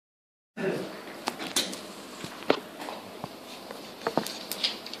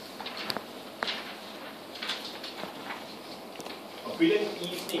brilliant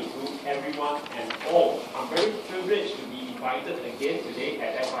evening to everyone and all. I'm very privileged to be invited again today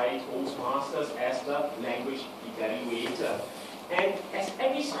at SIA Toastmasters as the language evaluator. And as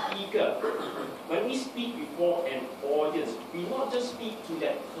every speaker, when we speak before an audience, we not just speak to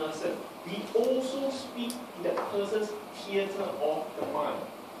that person, we also speak to that person's theatre of the mind.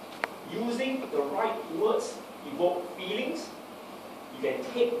 Using the right words evoke feelings. You can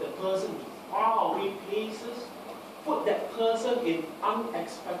take the person to faraway places, put that person in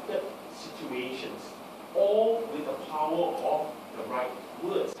unexpected situations, all with the power of the right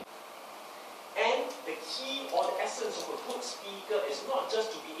words. And the key or the essence of a good speaker is not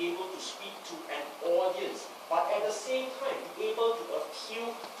just to be able to speak to an audience, but at the same time be able to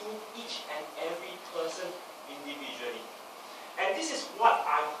appeal to each and every person individually. And this is what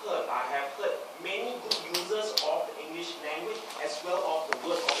I've heard. I have heard many good users of the English language as well of the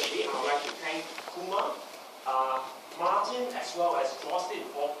word of the day. I would like to thank Kumar, Martin, as well as Jocelyn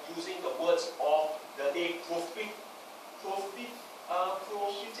for using the words of the day profitably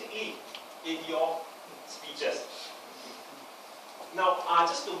in your speeches. Now,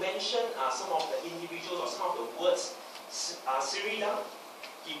 just to mention some of the individuals or some of the words, Sirida,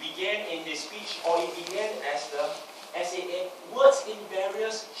 he began in his speech, or he began as the SIA, words in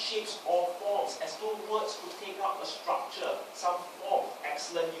various shapes or forms, as though words could take up a structure, some form.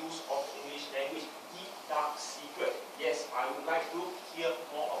 Excellent use of the English language. Deep dark secret. Yes, I would like to hear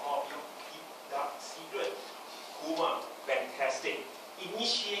more about your deep dark secret. Kumar, fantastic.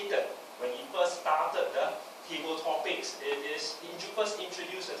 Initiated, when he first started the table topics, first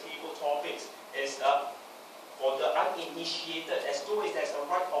introduced the table topics, is for the uninitiated, as though there's a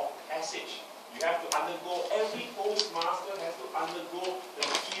rite of passage. You have to undergo, every Toastmaster has to undergo the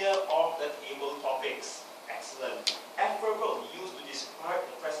fear of the table topics. Excellent. Affable, used to describe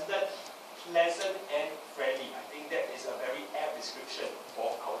the president, pleasant and friendly. I think that is a very apt description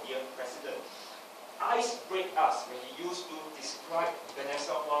for our dear president. Ice break us, when he used to describe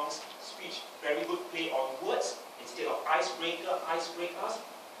Vanessa Wang's speech. Very good play on words. Instead of icebreaker, ice break us.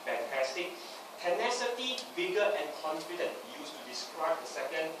 Fantastic. Tenacity, vigor and confident. He used to describe the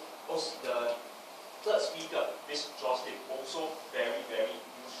third speaker, Miss Jocelyn, also very, very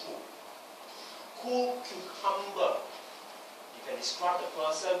useful. Cool cucumber. You can describe the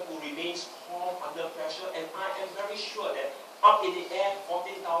person who remains calm under pressure, and I am very sure that up in the air,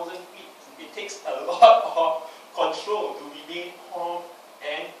 14,000 feet, it takes a lot of control to remain calm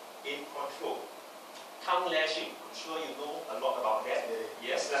and in control. Tongue lashing, I'm sure you know a lot about that.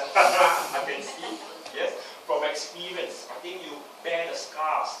 Yes, I can see. Yes, from experience, I think you bear the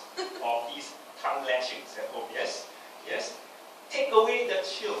scars of these tongue lashings at home. Yes, yes. Take away the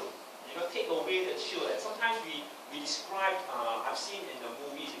chill. You know, take away the chill. And sometimes we describe, I've seen in the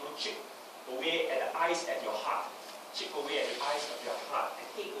movies, you know, chip away at the ice at your heart. Chip away at the ice of your heart and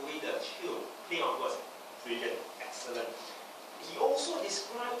take away the chill. Play on words. Brilliant. Excellent. He also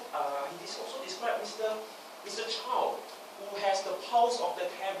described, Mr. Chow, who has the pulse of the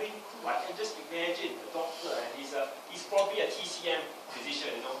cabin crew. I can just imagine the doctor, and he's probably a TCM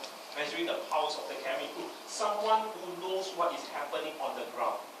physician, you know, measuring the pulse of the cabin crew. Someone who knows what is happening on the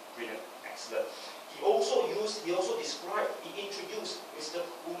ground. Brilliant. Excellent. He introduced Mr.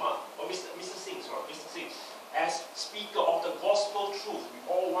 Kumar, or Mr. Singh, as speaker of the gospel truth. We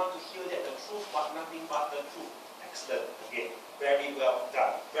all want to hear that, the truth, but nothing but the truth. Excellent. Again, very well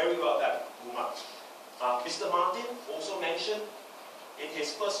done. Very well done, Kumar. Mr. Martin also mentioned in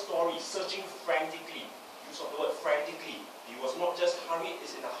his first story, searching frantically. Use of the word frantically. He was not just hurried,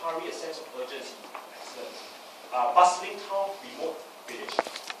 it's in a hurry, a sense of urgency. Excellent. Bustling town, remote village.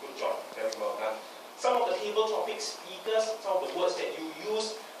 Good job. Very well done. Some of the table topic speakers, some of the words that you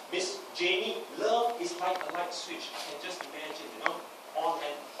use. Miss Jamie, love is like a light switch. I can just imagine, you know, on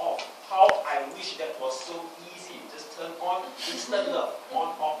and off. How I wish that was so easy. Just turn on, instant love.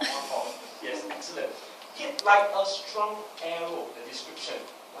 On, off, on, off. Yes, excellent. Hit like a strong arrow, the description.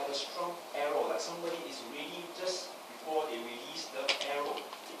 Like a strong arrow, like somebody is ready just before they release the arrow.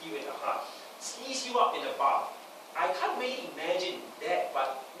 Hit you in the heart. Squeeze you up in the bar. I can't really imagine that,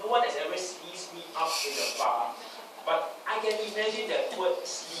 but no one has ever squeezed me up in the bar. But I can imagine that word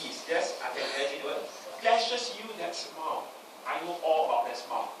squeeze. Yes, I can imagine the word. Flashes you that smile. I know all about that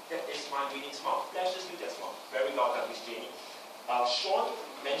smile. That is my winning smile. Flashes you that smile. Very well done, Miss Jenny. Sean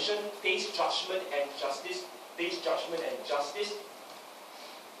mentioned face judgment and justice. Face judgment and justice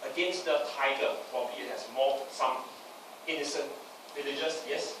against the tiger. Probably it has more some innocent villagers.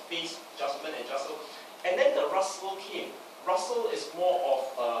 Yes, face judgment and justice. And then the rustle came. Rustle is more of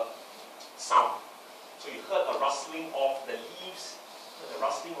a sound. So you heard a rustling of the leaves, the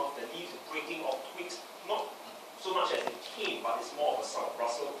breaking of twigs, not so much as it came, but it's more of a sound.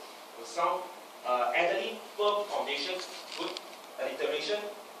 Rustle, the sound. Elderly, firm foundation, good alliteration.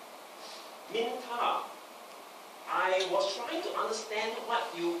 Minta, I was trying to understand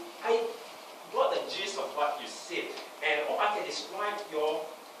I got the gist of what you said, and all I can describe your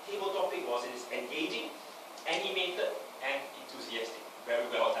table topic was it is engaging, animated, and enthusiastic. Very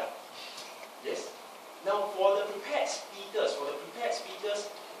well done. Yes. Now for the prepared speakers,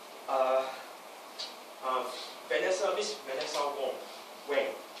 Miss Vanessa Wong,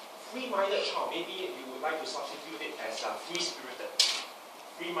 free-minded child, maybe you would like to substitute it as free-spirited.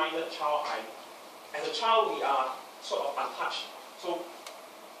 Free-minded child, as a child we are sort of untouched. So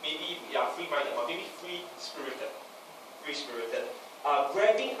maybe we are free-minded, but maybe free-spirited. Free-spirited.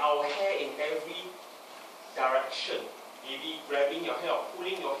 Grabbing our hair in every direction. Maybe grabbing your hair or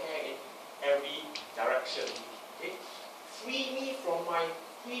pulling your hair in every direction. Okay? Free me from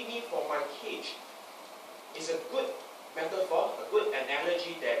my cage is a good metaphor, a good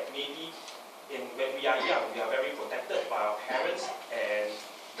analogy that maybe when we are young, we are very protected by our parents, and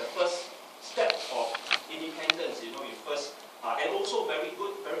the first step of independence, you first, and also very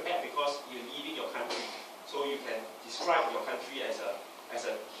good, very bad because you're leaving your country. So you can describe your country as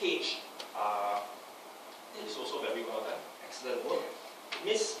a cage. That is also very well done. Excellent work.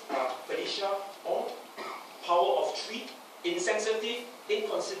 Miss Felicia Ong, power of 3, insensitive,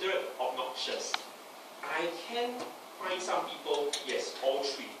 inconsiderate, obnoxious. I can find some people, yes, all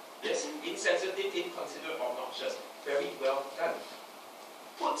 3. Yes, insensitive, inconsiderate, obnoxious. Very well done.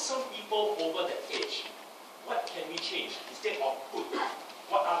 Put some people over the edge. What can we change? Instead of put,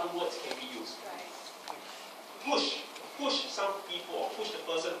 what other words can we use? Push some people, or push the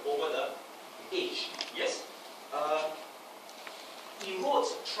person over the edge. Yes.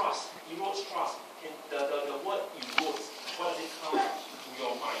 Erodes trust. Erodes trust. The word erodes, what does it come to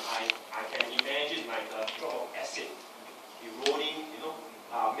your mind? I can imagine like a drop of acid eroding,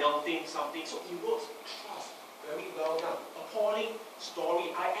 melting something. So erodes trust. Very well done. Appalling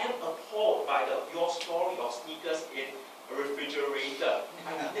story. I am appalled by your story of sneakers in a refrigerator.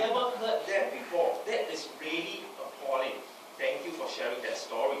 I've never heard that before. That is really appalling. Thank you for sharing that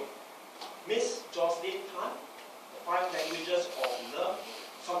story. Miss Jocelyn Tan, the 5 languages of love.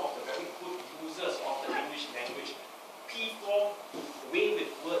 Some of the very good users of the English language. P4, the way with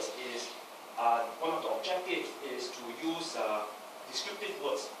words is, one of the objectives is to use descriptive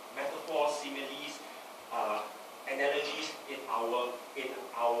words, metaphors, similes, analogies in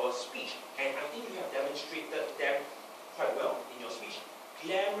our speech. And I think you have demonstrated them quite well in your speech.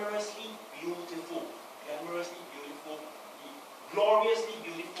 Glamorously beautiful, gloriously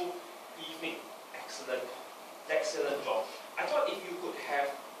beautiful evening. Excellent job. I thought if you could have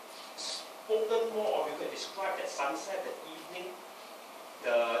spoken more, or you could describe that sunset, that evening,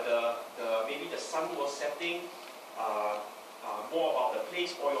 maybe the sun was setting, more about the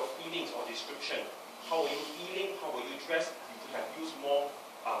place or your feelings or description. How were you feeling? How were you dressed? You could have used more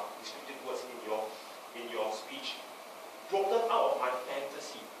descriptive words in your speech. Broken out of my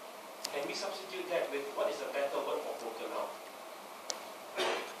fantasy. Can we substitute that with what is a better word for broken out?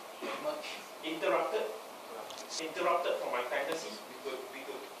 Interrupted from my fantasy. We could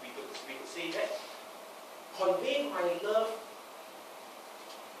say that. Convey my love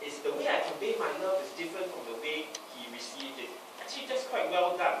is the way I convey my love is different from the way he received it. Actually, that's quite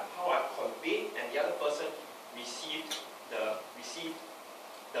well done. How I conveyed and the other person received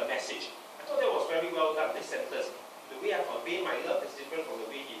the message. I thought that was very well done. This sentence. The way I convey my love is different from the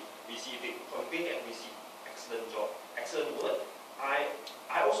way he received it. Convey and receive. Excellent job. Excellent word. I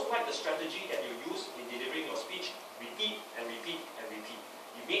also like the strategy that you use in delivering your speech. Repeat and repeat and repeat.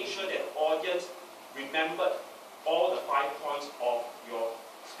 You make sure that the audience remembered all the 5 points of your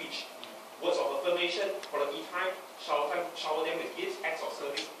speech. Words of affirmation, quality time, shower them with gifts, acts of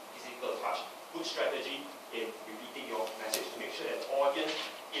service, physical touch. Good strategy in repeating your message to make sure that the audience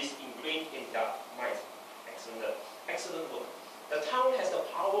is ingrained in their minds. Excellent work. The tongue has the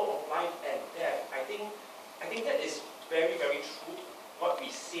power of life and death. I think that is very, very true. What we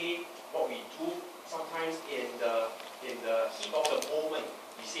say, what we do, sometimes in the heat of the moment,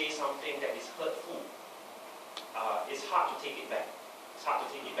 we say something that is hurtful. It's hard to take it back. It's hard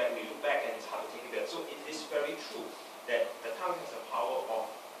to take it back. We look back and it's hard to take it back. So it is very true that the tongue has the power of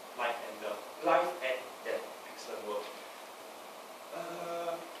life and death. Excellent work.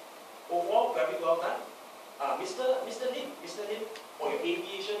 Overall, very well done. Mr. Lim, on your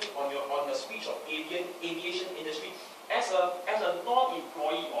aviation, on the speech of aviation industry, as a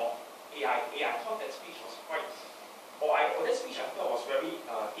non-employee of AIA, I thought that speech was quite, that speech I thought was very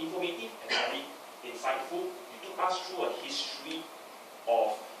informative and very insightful. You took us through a history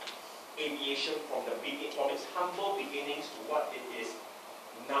of aviation from its humble beginnings to what it is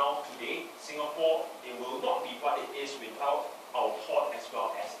now today. Singapore, it will not be what it is without our port as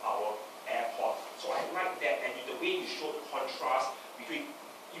well as our airport. So I like that, and the way you showed contrast between,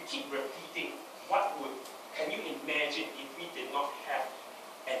 you keep repeating, can you imagine if we did not have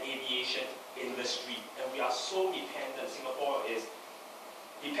an aviation industry? And we are so dependent. Singapore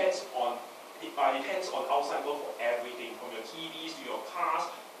depends on outside world for everything, from your TVs to your cars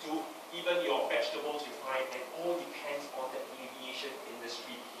to even your vegetables you find, and all depends on the aviation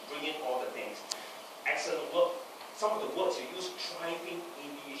industry. Bring in all the things. Excellent work. Some of the words you use, thriving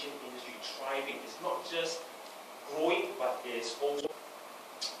aviation industry. Thriving is not just growing, but it's also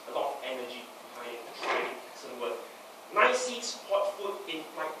a lot of energy behind it. Thriving, excellent word. Nice seats, hot food,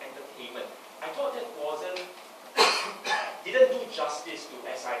 in-flight entertainment. I thought that didn't do justice to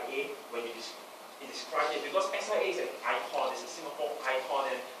SIA when you described it, because SIA is an icon, it's a Singapore icon,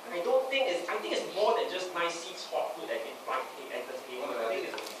 and I think it's more than just nice seats, hot food, and in-flight entertainment. I think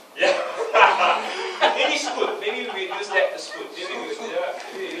it's, yeah. Maybe Scoot. Maybe we use that to Scoot. Maybe we use that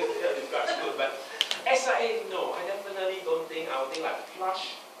to Scoot. But SIA, no, I definitely don't think. I would think like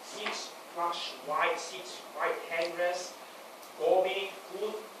plush seats, plush white seats, white handrests, gourmet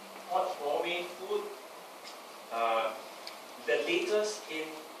food, hot gourmet food. The latest in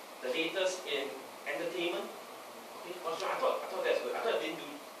entertainment. Okay, I thought that's good. I thought it didn't do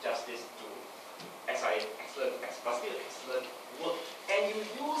justice to SIA. Excellent, but still excellent work. And you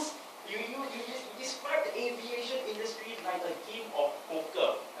describe the aviation industry like a game of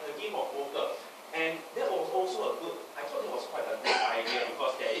poker. And that was also I thought it was quite a good idea,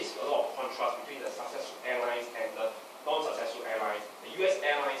 because there is a lot of contrast between the successful airlines and the non-successful airlines. The US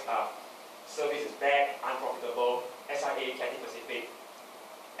airlines service is bad, unprofitable. SIA, Cathay Pacific,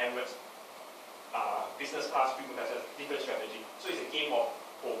 Emirates, business class, premium class, different strategy. So it's a game of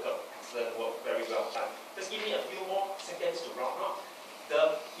poker. Excellent work, very well done. Just give me a few more seconds to round up.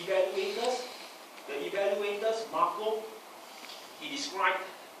 The evaluators, Marco, he described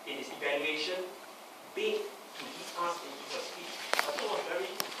in his evaluation, bait to lead us into her speech. I thought it was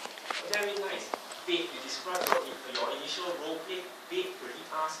very nice. Bait, you described your initial role play, bait to lead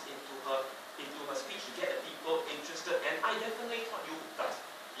us into her speech to get the people interested, and I definitely thought you does.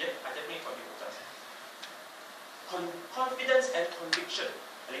 Yeah, I definitely thought you does. Confidence and conviction,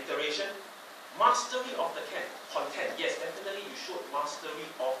 alliteration, mastery of the content. Yes, definitely you showed mastery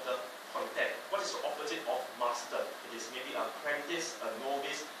of the content. What is the opposite of master? It is maybe an apprentice, a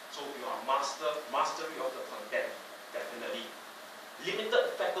novice. So you are mastery of the content, definitely.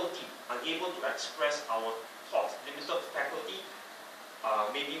 Limited faculty, unable to express our thoughts. Limited faculty,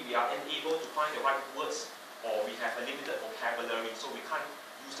 maybe we are unable to find the right words, or we have a limited vocabulary, so we can't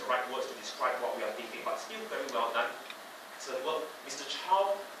use the right words to describe what we are thinking, but still very well done. Excellent work. Mr.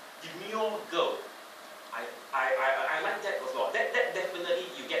 Chow, demure girl. I like that as well. That definitely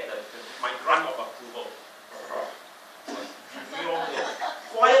you get my grant of approval. Demure girl.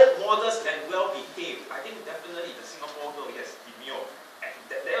 Quiet, modest, and well behaved. I think definitely the Singapore girl, yes, demure.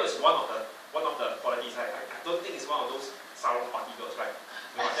 That was one of the qualities. I don't think it's one of those sarong party girls, right?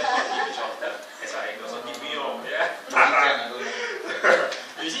 No, that's not the image of the SIA girls. So demure, yeah.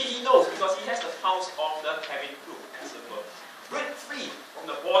 You see, he knows because he has the pulse of the cabin crew. Excellent work. Break free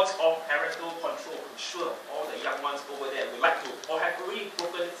from the bonds of parental control. I'm sure all the young ones over there would like to, or have already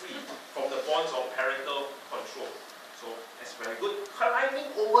broken free from the bonds of parental control. So that's very good. Climbing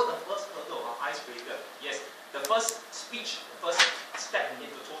over the first hurdle, our icebreaker. Yes, the first speech, the first step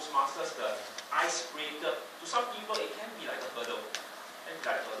into Toastmasters, the icebreaker. To some people, it can be like a hurdle.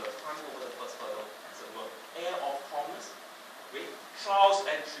 Climbing over the first hurdle. Excellent work. Air of calmness. Wait. Trials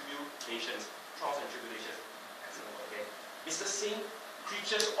and tribulations. Excellent work again. Mr. Singh,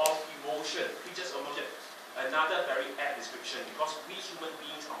 creatures of emotion. Another very apt description, because we human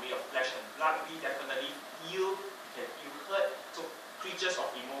beings are made of flesh and blood. We definitely feel, can feel hurt. So creatures of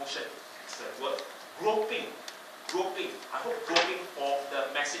emotion. Excellent word. Groping. I hope groping for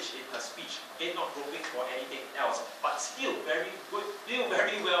the message in her speech. Okay, not groping for anything else, but still very good, still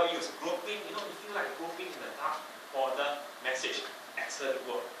very well used. Groping, you feel like groping in the dark for the message. Excellent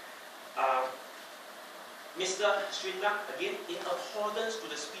work. Mr. Srinath, again, in accordance to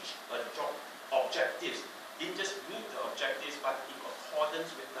the speech objectives. Didn't just meet the objectives, but in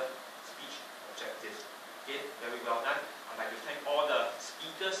accordance with the speech objectives. Okay, very well done. I'd like to thank all the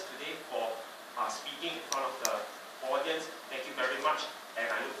speakers today for speaking in front of the audience. Thank you very much, and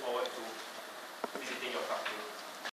I look forward to visiting your club.